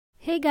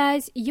Hey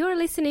guys, you're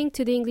listening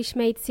to the English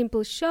Made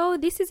Simple show.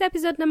 This is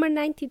episode number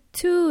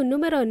 92,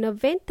 número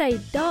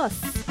 92.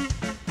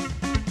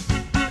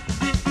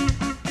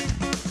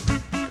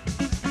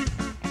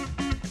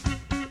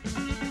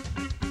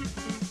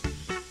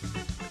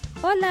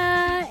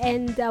 Hola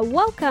and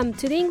welcome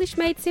to the English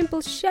Made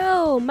Simple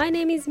show. My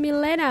name is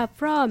Milena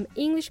from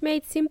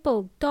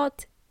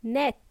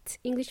englishmadesimple.net,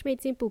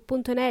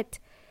 englishmadesimple.net.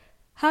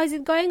 How is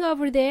it going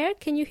over there?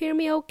 Can you hear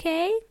me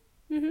okay?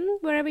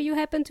 Wherever you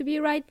happen to be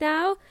right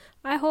now,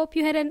 I hope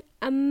you had an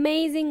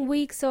amazing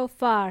week so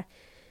far.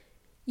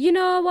 You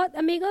know what,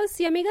 amigos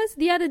y amigas?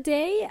 The other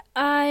day,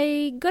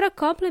 I got a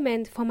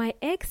compliment for my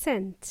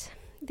accent.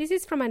 This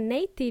is from a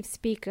native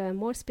speaker,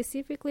 more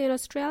specifically an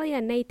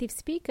Australian native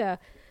speaker.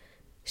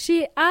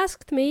 She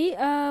asked me,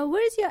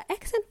 where is your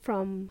accent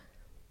from?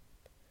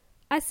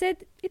 I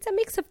said, it's a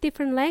mix of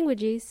different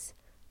languages.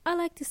 I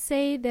like to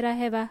say that I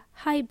have a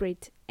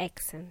hybrid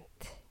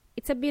accent.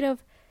 It's a bit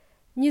of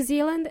New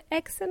Zealand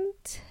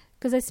accent,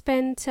 because I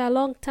spent a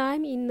long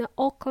time in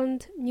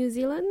Auckland, New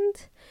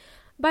Zealand.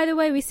 By the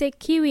way, we say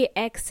Kiwi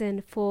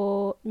accent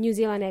for New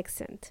Zealand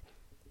accent.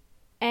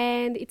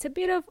 And it's a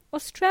bit of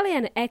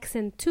Australian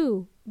accent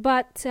too,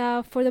 but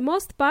for the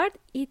most part,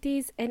 it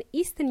is an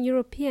Eastern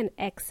European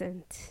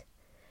accent.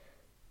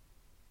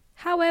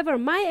 However,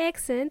 my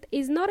accent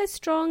is not as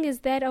strong as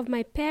that of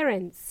my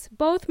parents.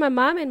 Both my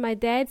mom and my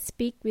dad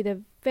speak with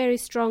a very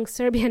strong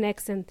Serbian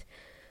accent.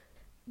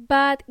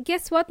 But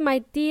guess what, my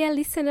dear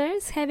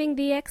listeners, having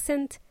the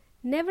accent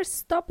never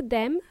stopped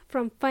them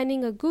from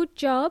finding a good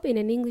job in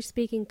an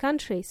English-speaking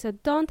country. So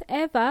don't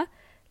ever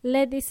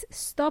let this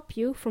stop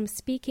you from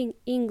speaking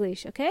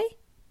English, okay?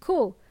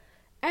 Cool.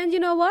 And you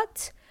know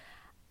what?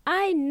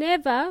 I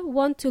never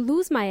want to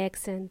lose my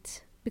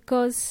accent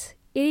because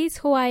it is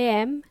who I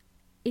am.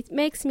 It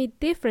makes me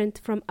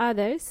different from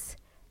others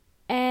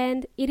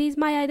and it is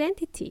my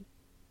identity.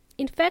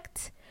 In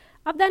fact,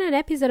 I've done an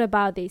episode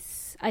about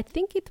this. I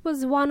think it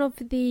was one of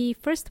the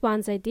first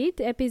ones I did,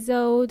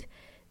 episode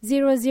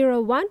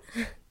 001.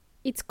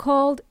 It's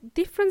called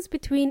Difference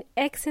Between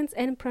Accents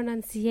and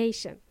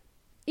Pronunciation.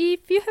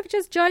 If you have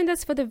just joined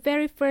us for the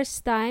very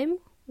first time,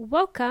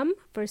 welcome,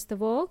 first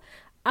of all.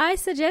 I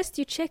suggest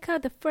you check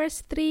out the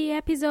first 3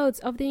 episodes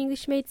of the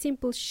English Made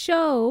Simple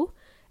show.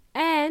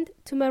 And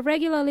to my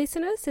regular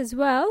listeners as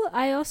well,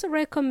 I also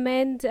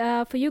recommend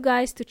for you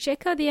guys to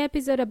check out the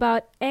episode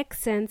about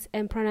accents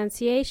and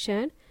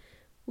pronunciation,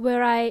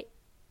 where I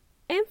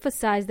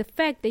emphasize the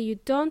fact that you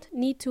don't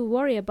need to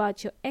worry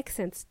about your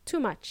accents too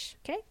much,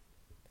 okay?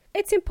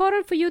 It's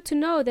important for you to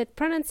know that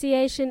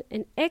pronunciation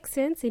and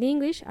accents in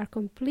English are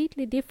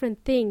completely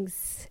different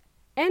things.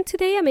 And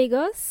today,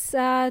 amigos,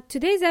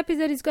 today's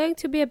episode is going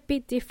to be a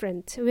bit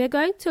different. We are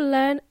going to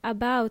learn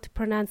about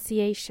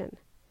pronunciation.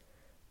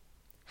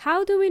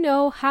 How do we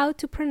know how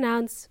to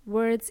pronounce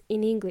words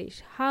in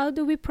English? How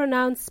do we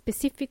pronounce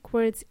specific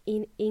words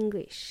in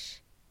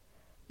English?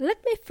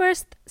 Let me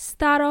first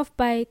start off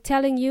by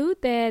telling you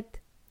that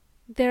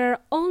there are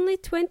only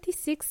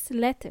 26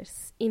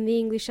 letters in the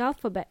English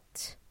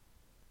alphabet,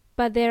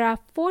 but there are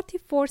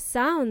 44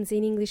 sounds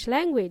in English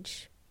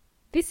language.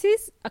 This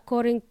is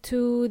according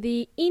to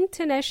the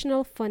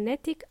International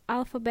Phonetic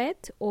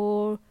Alphabet,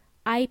 or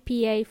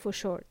IPA for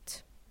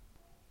short.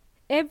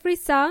 Every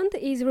sound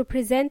is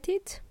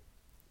represented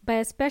by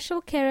a special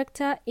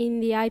character in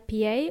the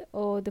IPA,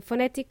 or the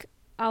phonetic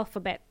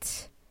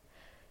alphabet.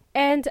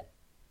 And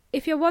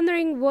if you're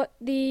wondering what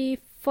the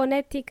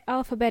phonetic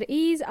alphabet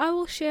is, I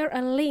will share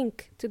a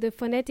link to the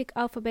phonetic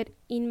alphabet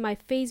in my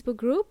Facebook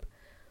group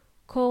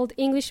called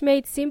English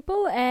Made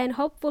Simple, and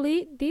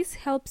hopefully this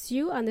helps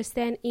you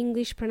understand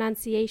English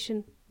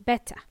pronunciation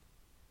better.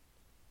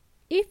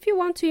 If you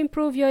want to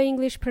improve your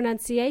English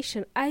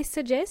pronunciation, I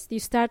suggest you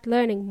start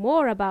learning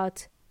more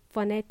about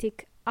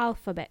phonetic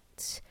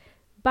alphabet.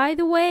 By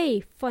the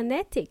way,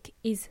 phonetic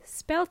is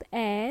spelled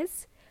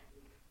as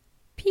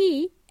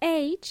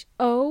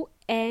P-H-O-N-E-T-I-C,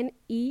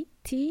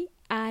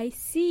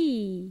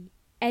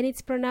 and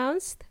it's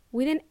pronounced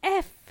with an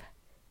F.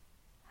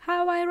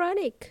 How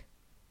ironic.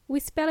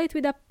 We spell it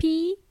with a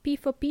P, P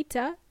for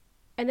Peter,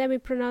 and then we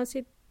pronounce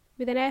it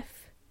with an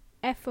F,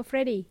 F for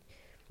Freddy.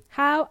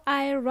 How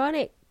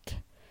ironic.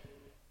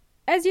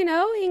 As you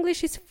know,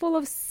 English is full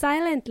of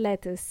silent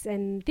letters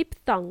and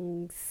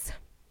diphthongs.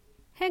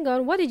 Hang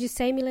on, what did you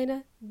say,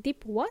 Milena?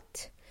 Dip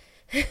what?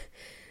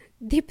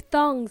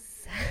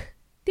 Diphthongs.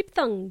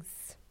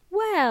 Diphthongs.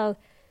 Well,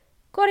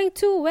 according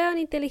to Well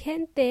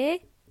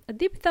Inteligente, a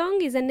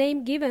diphthong is a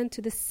name given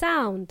to the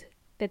sound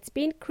that's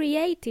been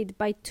created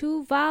by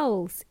 2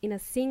 vowels in a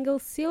single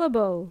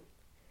syllable.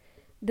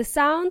 The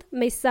sound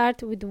may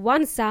start with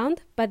one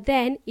sound, but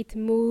then it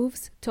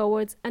moves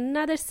towards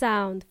another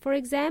sound. For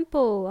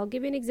example, I'll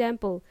give you an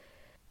example.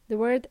 The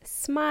word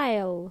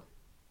smile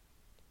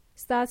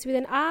starts with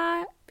an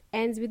R,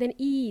 ends with an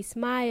E,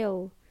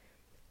 smile.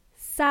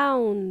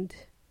 Sound.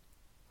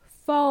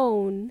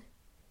 Phone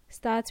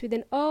starts with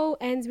an O,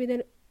 ends with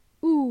an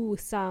OO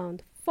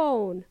sound.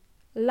 Phone.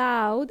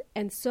 Loud,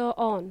 and so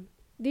on.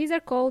 These are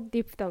called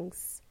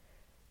diphthongs.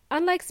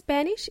 Unlike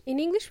Spanish, in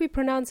English we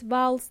pronounce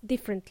vowels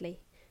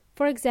differently.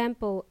 For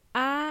example,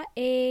 a,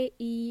 e,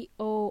 I,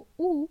 o,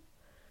 u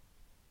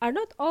are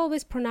not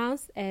always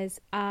pronounced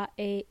as a,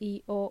 e,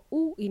 I, o,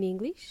 u in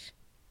English.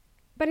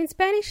 But in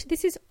Spanish,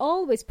 this is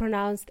always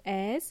pronounced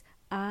as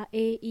a,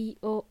 e, I,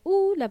 o,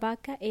 u, la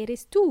vaca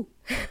eres tú.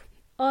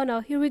 Oh no,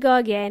 here we go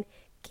again.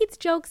 Kids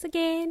jokes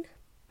again.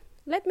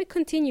 Let me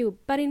continue.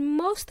 But in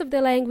most of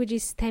the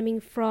languages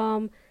stemming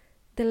from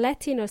the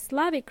Latin or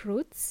Slavic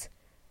roots,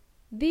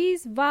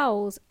 these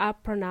vowels are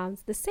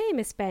pronounced the same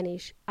as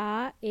Spanish.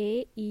 A,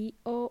 I,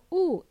 O,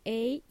 U.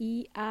 A,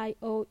 I,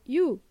 O,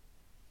 U.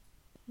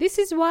 This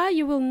is why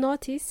you will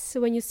notice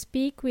when you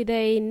speak with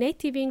a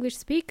native English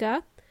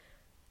speaker,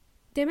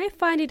 they may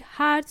find it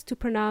hard to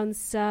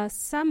pronounce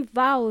some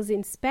vowels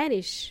in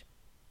Spanish.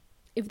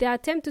 If they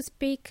attempt to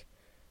speak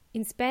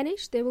in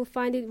Spanish, they will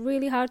find it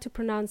really hard to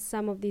pronounce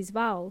some of these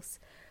vowels.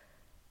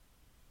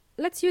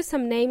 Let's use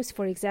some names,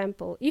 for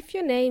example. If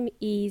your name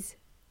is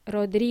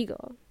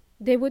Rodrigo,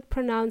 they would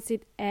pronounce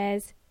it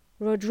as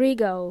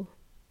Rodrigo.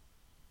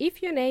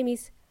 If your name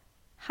is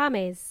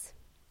James,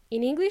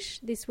 in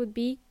English, this would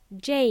be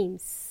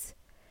James.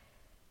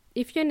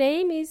 If your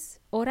name is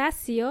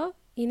Horacio,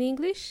 in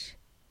English,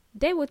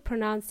 they would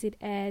pronounce it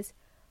as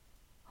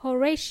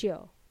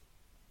Horatio.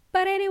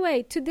 But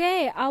anyway,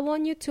 today I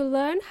want you to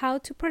learn how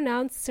to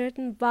pronounce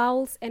certain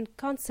vowels and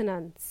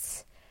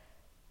consonants.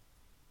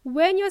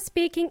 When you're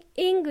speaking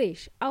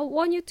English, I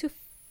want you to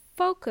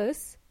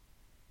focus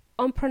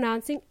on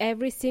pronouncing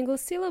every single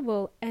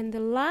syllable and the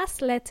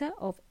last letter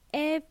of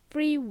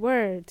every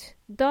word.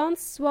 Don't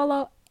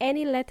swallow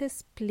any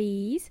letters,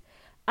 please,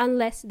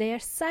 unless they are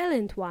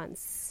silent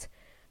ones.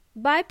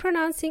 By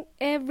pronouncing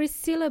every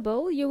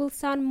syllable, you will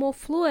sound more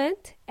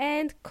fluent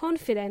and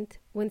confident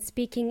when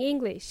speaking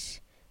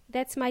English.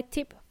 That's my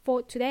tip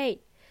for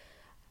today.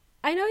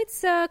 I know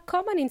it's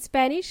common in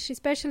Spanish,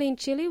 especially in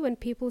Chile, when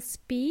people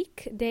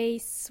speak, they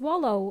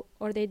swallow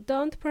or they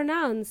don't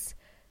pronounce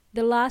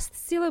the last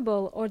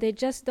syllable, or they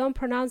just don't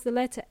pronounce the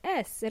letter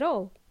S at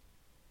all.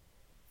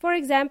 For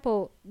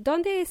example,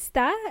 ¿dónde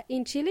está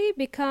in Chile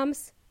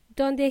becomes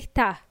 ¿dónde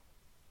está?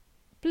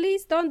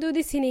 Please don't do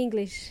this in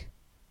English.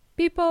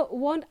 People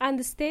won't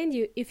understand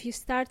you if you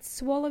start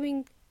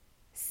swallowing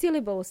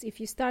syllables,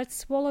 if you start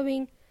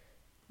swallowing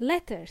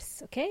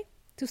letters, okay?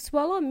 To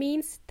swallow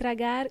means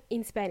tragar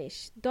in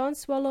Spanish. Don't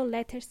swallow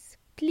letters,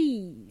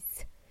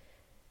 please.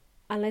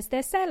 Unless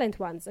they're silent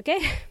ones, okay?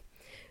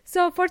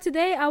 So for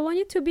today, I want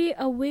you to be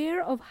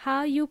aware of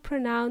how you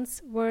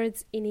pronounce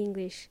words in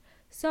English.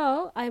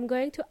 So I'm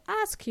going to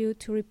ask you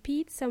to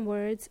repeat some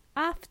words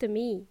after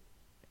me.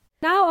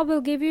 Now I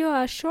will give you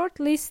a short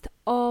list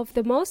of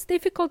the most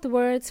difficult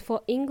words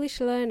for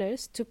English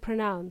learners to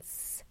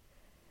pronounce.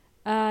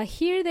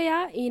 Here they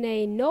are in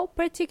a no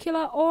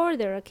particular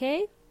order,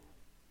 okay?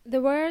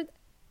 The word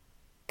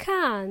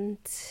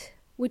can't,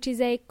 which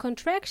is a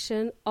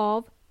contraction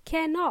of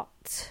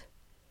cannot,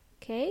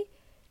 okay?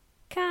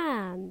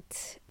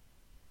 Can't.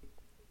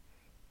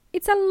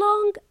 It's a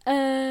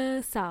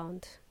long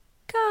sound.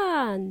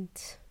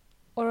 Can't.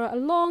 Or a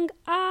long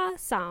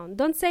sound.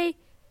 Don't say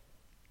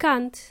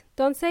can't.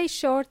 Don't say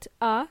short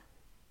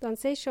Don't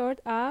say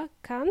short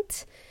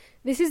can't.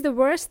 This is the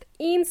worst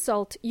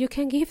insult you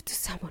can give to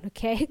someone,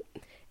 okay?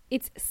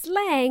 It's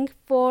slang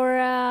for,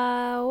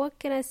 what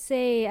can I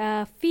say,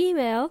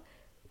 female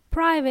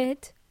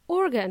private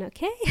organ,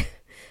 okay?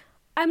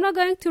 I'm not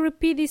going to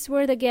repeat this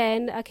word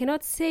again. I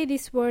cannot say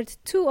this word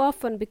too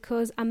often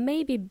because I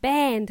may be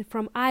banned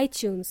from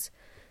iTunes.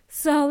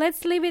 So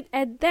let's leave it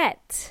at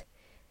that.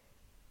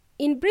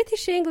 In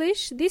British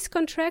English, this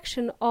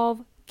contraction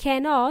of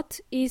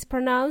cannot is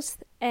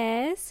pronounced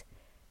as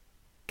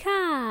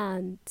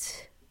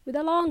can't, with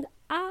a long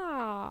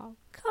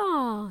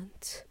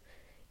can't.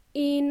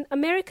 In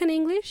American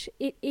English,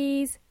 it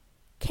is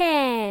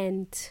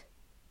can't.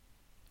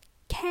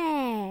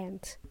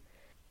 Can't.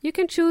 You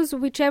can choose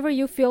whichever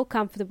you feel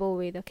comfortable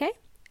with, okay?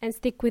 And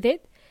stick with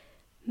it.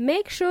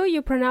 Make sure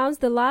you pronounce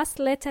the last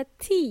letter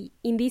T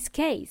in this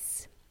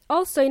case.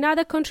 Also, in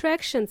other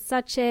contractions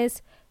such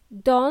as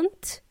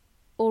don't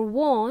or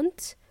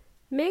won't,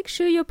 make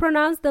sure you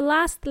pronounce the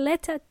last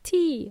letter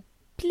T.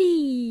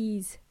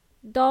 Please.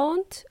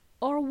 Don't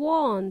or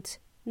won't,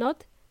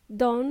 not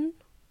don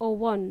or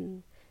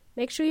won.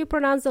 Make sure you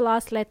pronounce the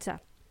last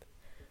letter.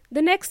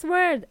 The next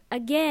word,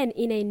 again,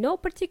 in a no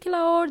particular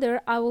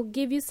order, I will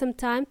give you some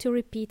time to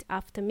repeat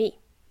after me.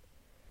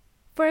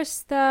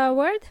 First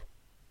word,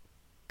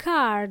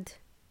 card.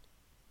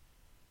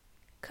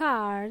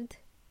 Card.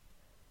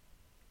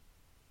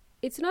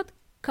 It's not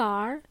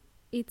car,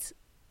 it's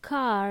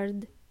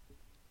card.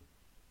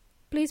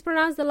 Please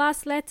pronounce the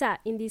last letter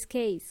in this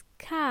case.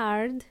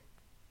 Card.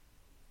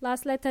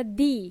 Last letter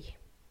D.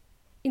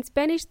 In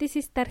Spanish, this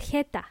is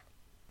tarjeta.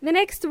 The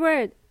next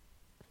word,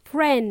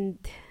 friend.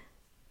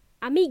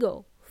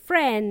 Amigo,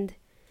 friend.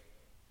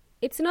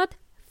 It's not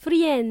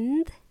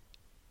friend,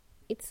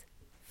 it's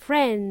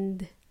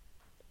friend.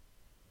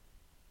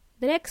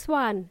 The next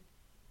one.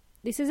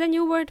 This is a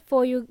new word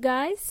for you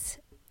guys.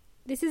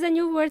 This is a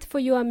new word for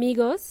you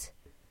amigos.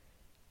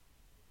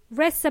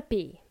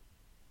 Recipe.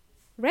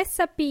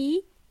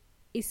 Recipe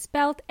is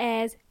spelled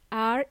as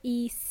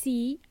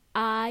Recipe,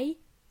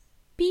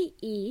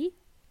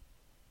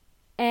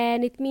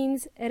 and it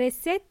means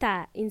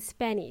receta in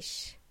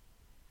Spanish.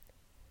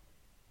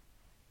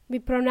 We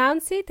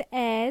pronounce it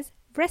as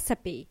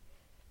recipe.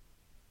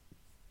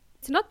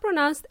 It's not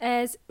pronounced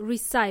as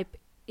recipe,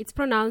 it's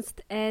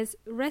pronounced as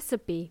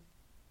recipe.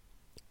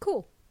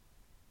 Cool.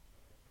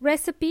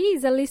 Recipe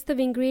is a list of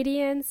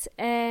ingredients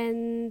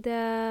and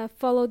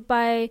followed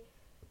by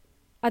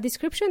a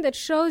description that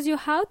shows you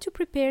how to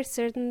prepare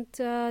certain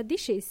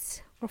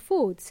dishes or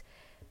foods.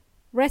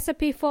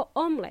 Recipe for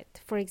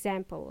omelette, for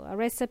example, a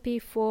recipe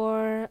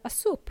for a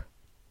soup.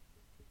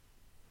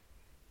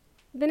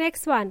 The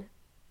next one,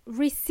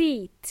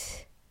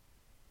 receipt.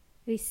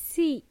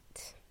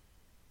 Receipt.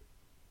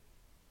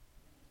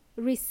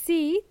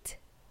 Receipt,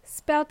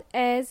 spelled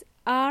as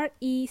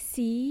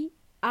Recipit.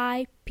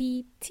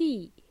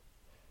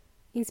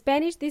 In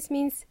Spanish, this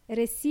means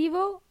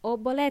recibo o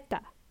boleta.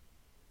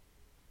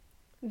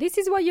 This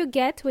is what you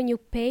get when you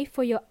pay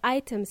for your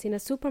items in a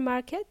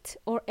supermarket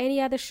or any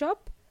other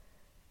shop.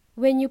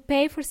 When you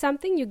pay for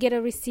something, you get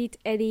a receipt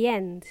at the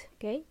end.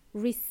 Okay?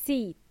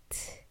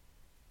 Receipt.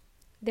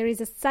 There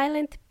is a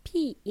silent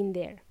P in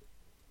there.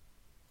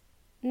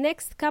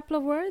 Next couple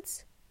of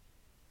words.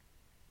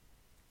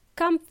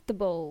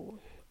 Comfortable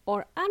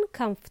or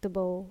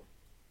uncomfortable.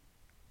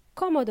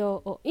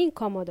 Cómodo or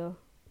incómodo.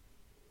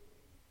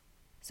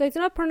 So it's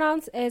not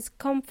pronounced as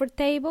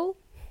comfortable.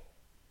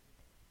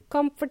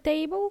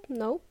 Comfortable?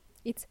 No,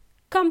 it's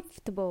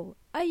comfortable.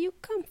 Are you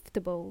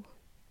comfortable?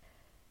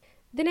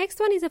 The next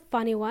one is a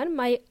funny one.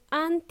 My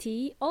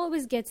auntie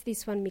always gets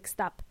this one mixed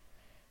up.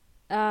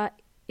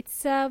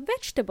 It's a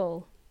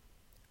vegetable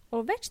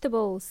or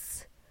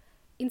vegetables.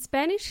 In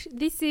Spanish,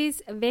 this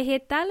is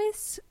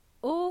vegetales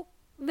o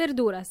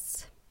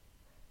verduras.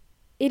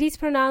 It is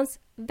pronounced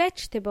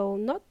vegetable,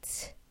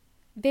 not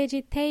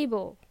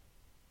vegetable.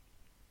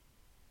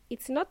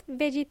 It's not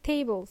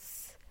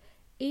vegetables.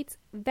 It's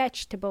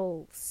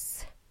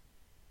vegetables.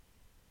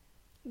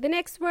 The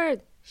next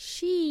word,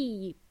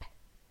 sheep.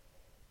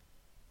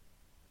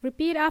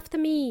 Repeat after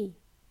me.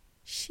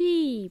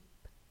 Sheep.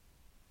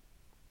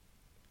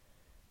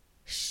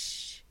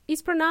 Sh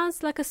is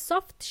pronounced like a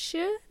soft sh,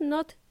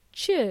 not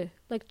ch,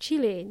 like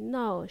Chile.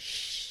 No,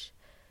 sh.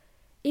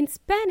 In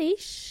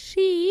Spanish,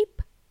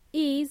 sheep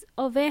is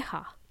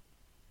oveja.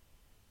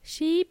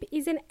 Sheep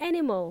is an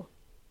animal.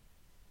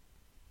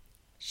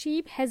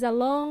 Sheep has a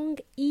long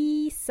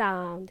E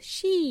sound.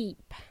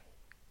 Sheep.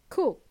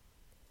 Cool.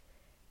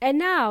 And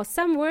now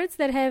some words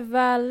that have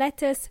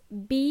letters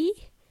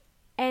B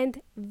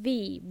and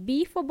V.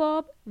 B for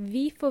Bob,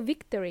 V for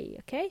victory.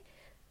 Okay?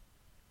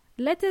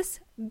 Letters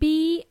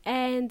B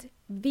and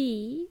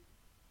V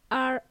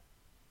are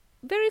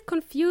very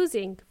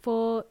confusing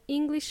for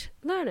English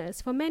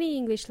learners, for many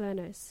English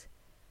learners.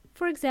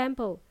 For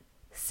example,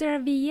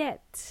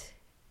 serviette.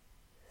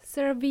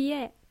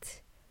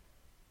 Serviette.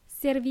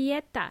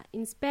 Servieta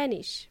in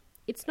Spanish.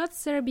 It's not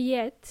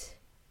serviette,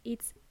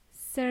 it's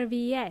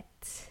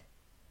serviette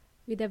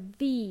with a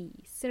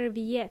V.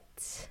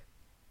 Serviette.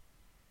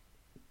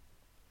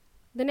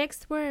 The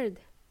next word,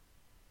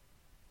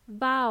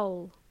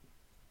 bowl.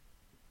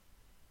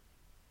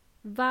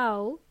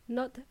 Vowel,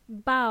 not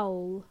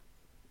bowl.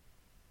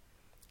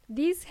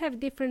 These have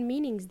different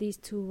meanings, these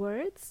two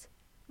words.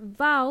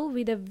 Vowel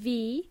with a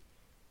V.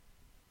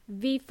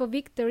 V for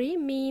victory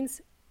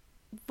means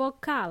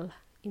vocal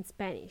in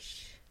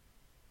Spanish.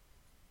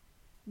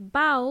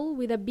 Bowl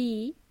with a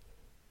B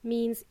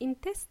means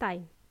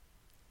intestine.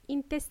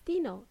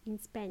 Intestino in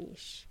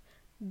Spanish.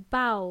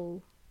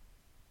 Bowl.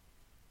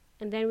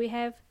 And then we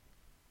have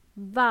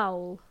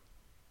vowel.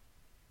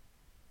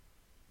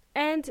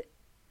 And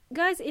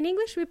guys, in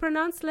English we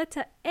pronounce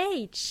letter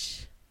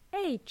H.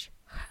 H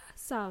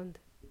sound.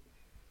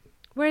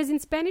 Whereas in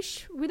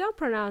Spanish we don't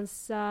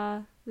pronounce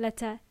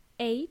letter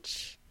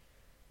H.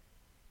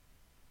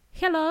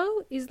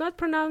 Hello is not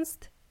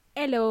pronounced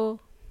hello.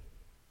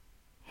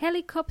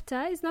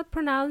 Helicopter is not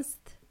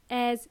pronounced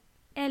as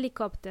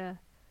helicopter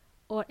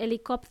or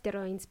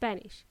helicóptero in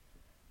Spanish.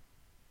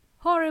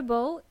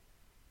 Horrible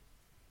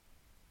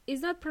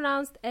is not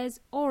pronounced as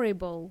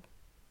horrible,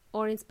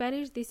 or in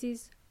Spanish this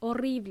is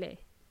horrible.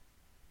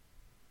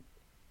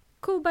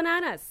 Cool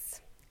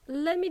bananas.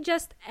 Let me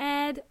just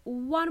add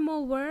one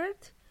more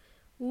word.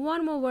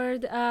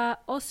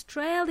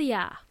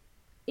 Australia.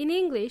 In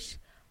English,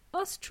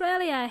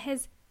 Australia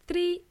has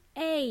 3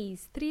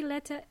 A's,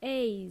 3-letter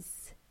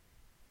A's.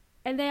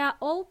 And they are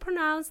all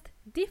pronounced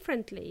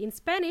differently. In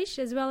Spanish,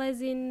 as well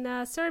as in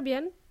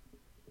Serbian,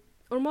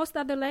 or most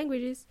other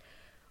languages,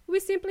 we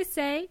simply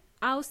say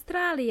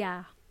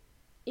Australia.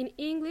 In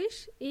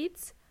English,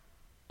 it's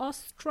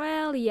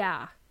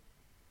Australia.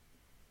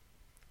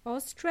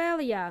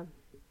 Australia.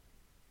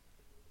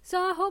 So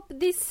I hope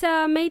this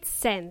made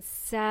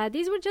sense.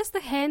 These were just a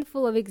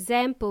handful of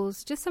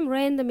examples, just some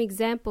random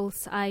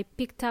examples I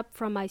picked up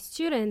from my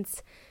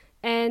students,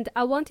 and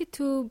I wanted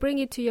to bring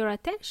it to your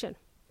attention.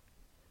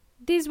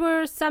 These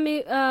were some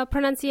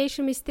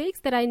pronunciation mistakes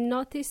that I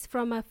noticed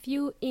from a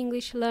few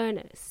English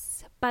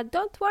learners. But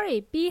don't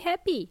worry, be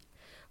happy.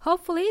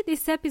 Hopefully,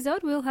 this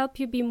episode will help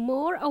you be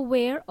more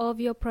aware of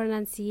your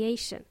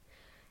pronunciation.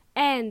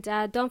 And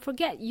don't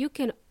forget, you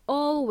can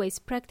always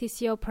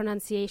practice your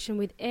pronunciation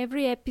with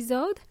every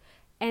episode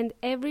and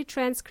every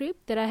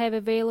transcript that I have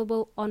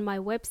available on my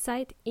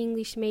website,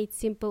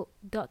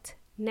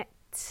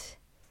 englishmadesimple.net.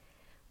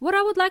 What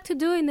I would like to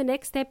do in the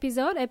next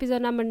episode,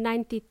 episode number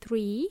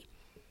 93,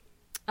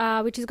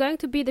 which is going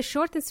to be the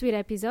short and sweet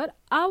episode,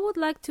 I would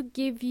like to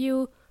give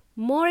you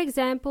more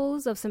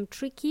examples of some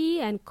tricky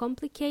and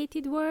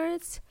complicated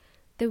words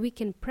that we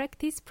can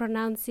practice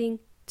pronouncing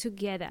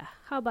together.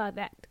 How about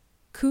that?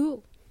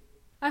 Cool.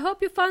 I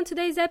hope you found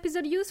today's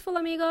episode useful,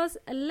 amigos.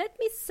 Let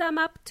me sum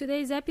up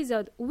today's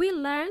episode. We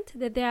learned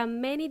that there are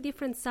many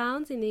different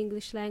sounds in the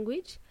English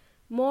language,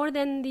 more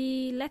than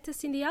the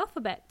letters in the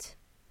alphabet.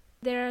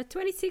 There are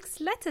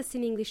 26 letters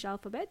in English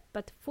alphabet,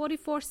 but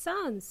 44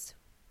 sounds.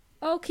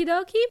 Okie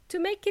dokie. To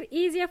make it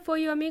easier for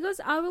you,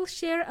 amigos, I will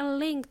share a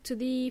link to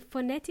the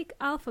phonetic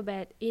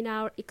alphabet in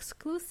our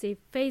exclusive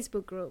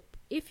Facebook group.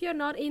 If you're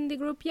not in the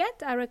group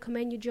yet, I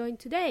recommend you join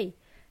today.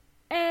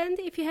 And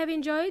if you have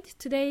enjoyed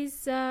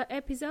today's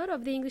episode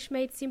of the English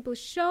Made Simple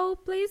show,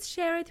 please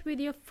share it with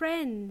your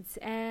friends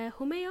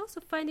who may also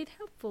find it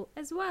helpful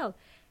as well.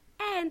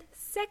 And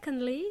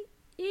secondly,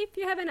 if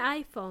you have an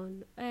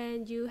iPhone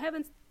and you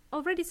haven't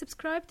already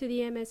subscribed to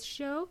the MS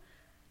show,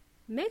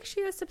 make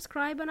sure you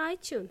subscribe on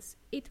iTunes.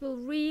 It will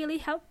really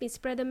help me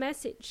spread the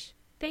message.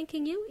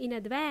 Thanking you in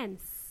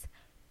advance.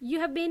 You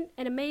have been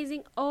an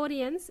amazing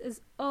audience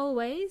as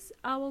always.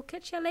 I will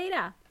catch you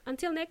later.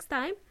 Until next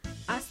time,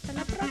 hasta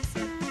la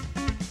próxima.